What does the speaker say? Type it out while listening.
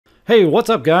Hey, what's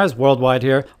up guys? Worldwide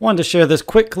here. Wanted to share this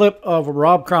quick clip of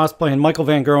Rob Cross playing Michael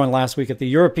van Gerwen last week at the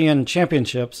European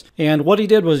Championships. And what he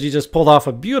did was he just pulled off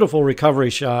a beautiful recovery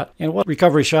shot. And what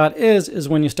recovery shot is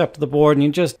when you step to the board and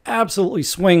you just absolutely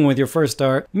swing with your first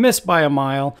dart, miss by a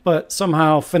mile, but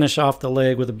somehow finish off the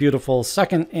leg with a beautiful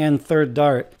second and third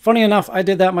dart. Funny enough, I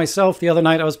did that myself the other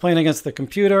night. I was playing against the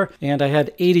computer and I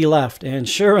had 80 left. And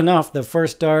sure enough, the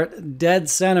first dart dead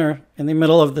center in the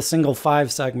middle of the single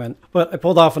 5 segment. But I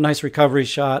pulled off a nice recovery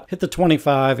shot, hit the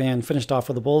 25, and finished off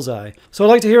with a bullseye. So I'd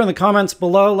like to hear in the comments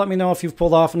below, let me know if you've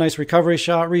pulled off a nice recovery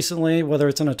shot recently, whether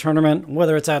it's in a tournament,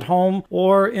 whether it's at home,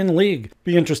 or in league.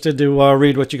 Be interested to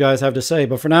read what you guys have to say.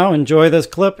 But for now, enjoy this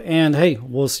clip, and hey,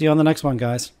 we'll see you on the next one,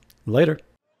 guys. Later.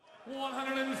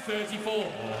 134.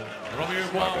 Romeo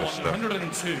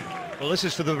 102. Well, this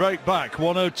is to the right back,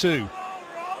 102.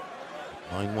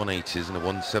 9 180s and a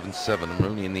 177, and we're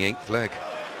only in the 8th leg.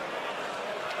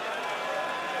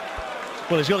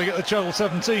 Well, he's got to get the treble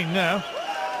 17 now.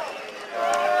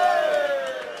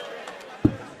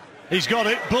 He's got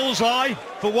it, bullseye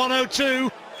for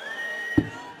 102.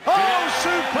 Oh,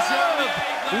 superb!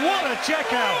 What a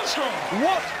checkout!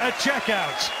 What a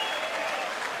checkout!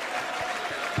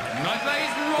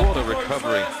 What a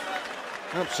recovery.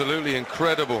 Absolutely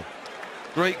incredible.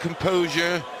 Great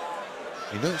composure.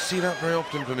 You don't see that very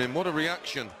often from him. What a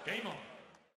reaction. Game on.